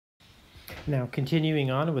Now, continuing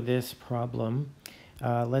on with this problem,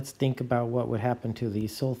 let's think about what would happen to the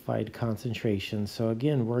sulfide concentration. So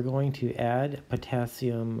again, we're going to add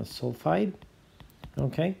potassium sulfide.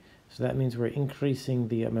 Okay, so that means we're increasing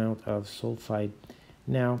the amount of sulfide.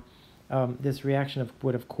 Now, this reaction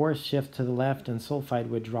would of course shift to the left and sulfide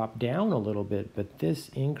would drop down a little bit, but this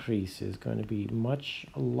increase is going to be much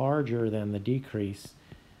larger than the decrease.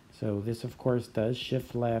 So this of course does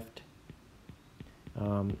shift left.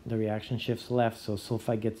 The reaction shifts left, so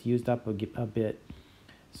sulfide gets used up a bit.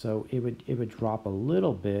 So it would drop a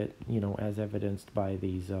little bit, as evidenced by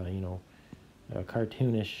these,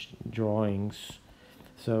 cartoonish drawings.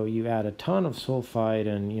 So you add a ton of sulfide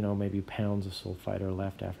and, maybe pounds of sulfide are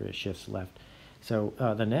left after it shifts left. So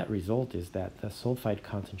the net result is that the sulfide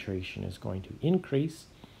concentration is going to increase.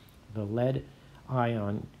 The lead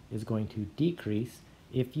ion is going to decrease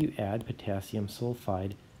if you add potassium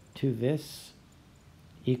sulfide to this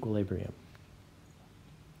equilibrium.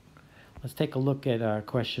 Let's take a look at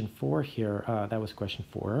question 4 here. That was question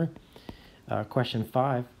 4. Question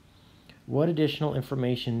 5. What additional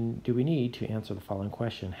information do we need to answer the following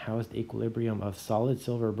question? How is the equilibrium of solid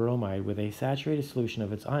silver bromide with a saturated solution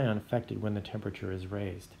of its ion affected when the temperature is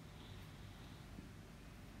raised?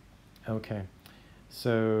 Okay,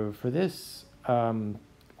 so for this,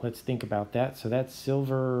 let's think about that. So that's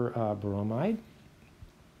silver bromide.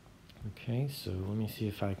 Okay, so let me see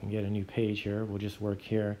if I can get a new page here. We'll just work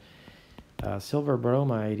here. Silver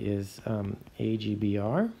bromide is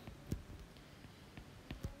AgBr,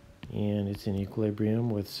 and it's in equilibrium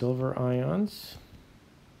with silver ions,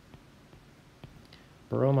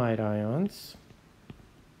 bromide ions,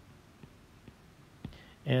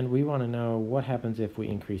 and we want to know what happens if we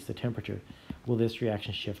increase the temperature. Will this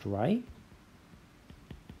reaction shift right?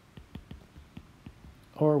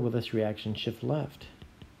 Or will this reaction shift left?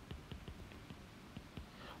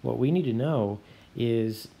 What we need to know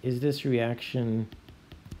is this reaction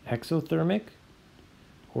exothermic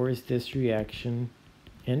or is this reaction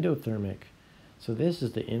endothermic? So this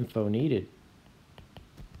is the info needed.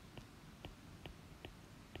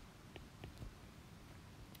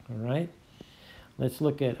 All right, let's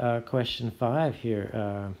look at question 5 here.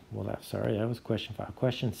 That was question 5.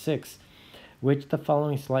 Question 6, which of the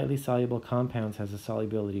following slightly soluble compounds has a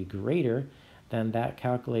solubility greater than that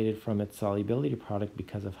calculated from its solubility product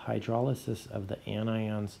because of hydrolysis of the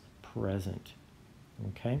anions present?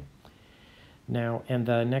 Okay. Now, and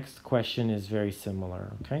the next question is very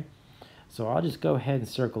similar, okay? So I'll just go ahead and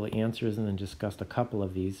circle the answers and then discuss a couple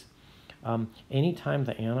of these. Anytime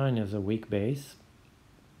the anion is a weak base,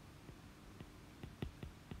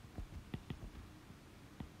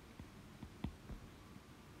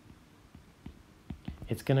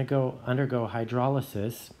 it's going to undergo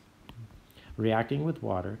hydrolysis, reacting with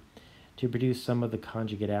water to produce some of the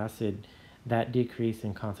conjugate acid. That decrease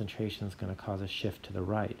in concentration is going to cause a shift to the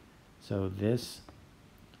right. So this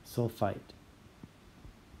sulfite,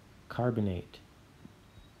 carbonate,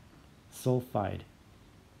 sulfide,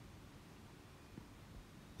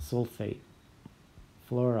 sulfate,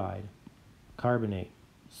 fluoride, carbonate,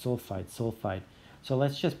 sulfide, sulfide. So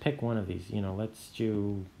let's just pick one of these. Let's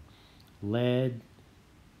do lead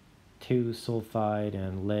 2 sulfide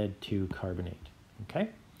and lead 2 carbonate. Okay?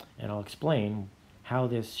 And I'll explain how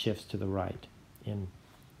this shifts to the right in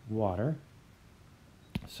water.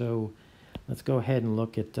 So let's go ahead and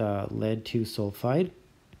look at lead 2 sulfide.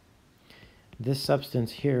 This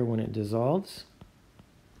substance here, when it dissolves,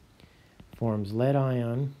 forms lead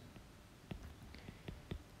ion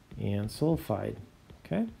and sulfide.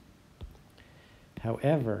 Okay?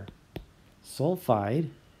 However, sulfide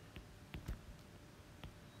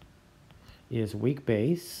is weak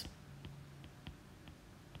base.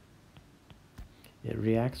 It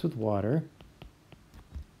reacts with water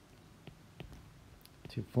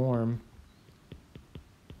to form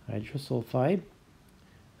hydrosulfide.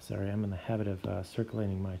 Sorry, I'm in the habit of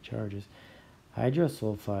circulating my charges.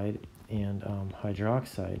 Hydrosulfide and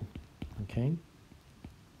hydroxide. Okay.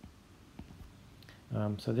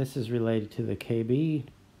 So this is related to the Kb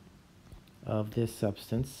of this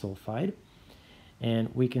substance, sulfide.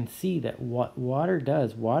 And we can see that what water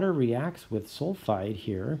does, water reacts with sulfide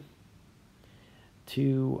here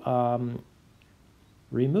to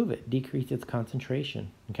remove it, decrease its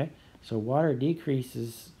concentration. Okay, so water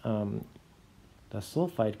decreases the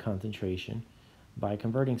sulfide concentration by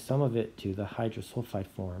converting some of it to the hydrosulfide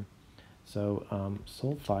form. So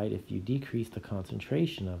sulfide, if you decrease the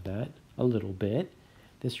concentration of that a little bit,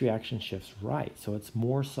 this reaction shifts right. So it's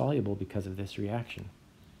more soluble because of this reaction.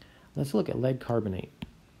 Let's look at lead carbonate.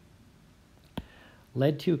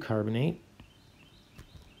 Lead 2 carbonate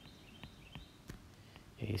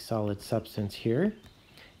a solid substance here,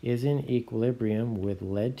 is in equilibrium with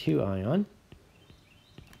lead 2 ion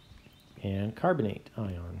and carbonate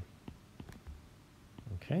ion.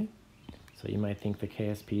 Okay, so you might think the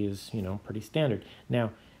KSP is, pretty standard.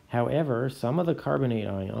 Now, however, some of the carbonate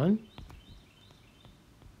ion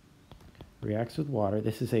reacts with water.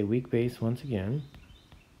 This is a weak base once again,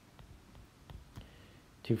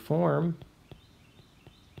 to form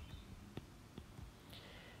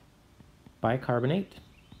bicarbonate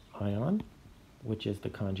ion, which is the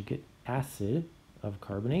conjugate acid of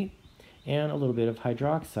carbonate, and a little bit of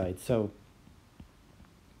hydroxide. So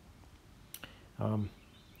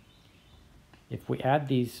if we add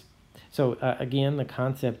these, again, the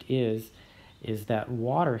concept is that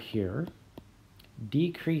water here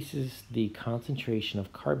decreases the concentration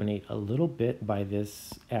of carbonate a little bit by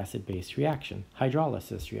this acid-base reaction,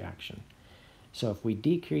 hydrolysis reaction. So if we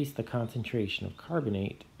decrease the concentration of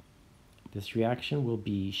carbonate, this reaction will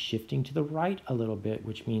be shifting to the right a little bit,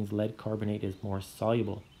 which means lead carbonate is more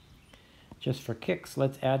soluble. Just for kicks,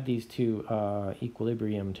 let's add these two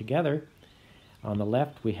equilibrium together. On the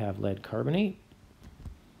left, we have lead carbonate.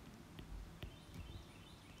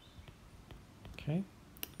 Okay.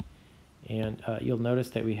 And you'll notice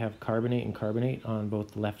that we have carbonate and carbonate on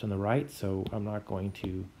both the left and the right, so I'm not going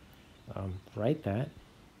to write that.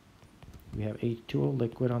 We have H2O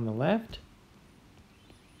liquid on the left.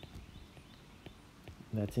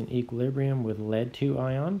 That's in equilibrium with lead 2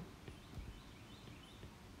 ion,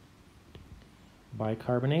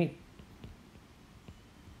 bicarbonate,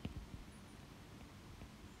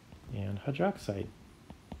 and hydroxide.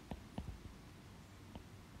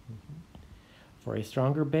 For a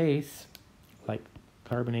stronger base, like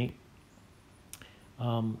carbonate,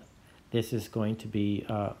 this is going to be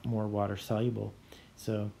more water soluble.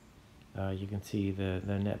 So you can see the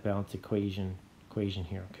net balance equation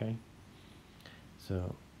here, okay?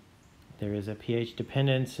 So there is a pH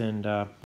dependence, and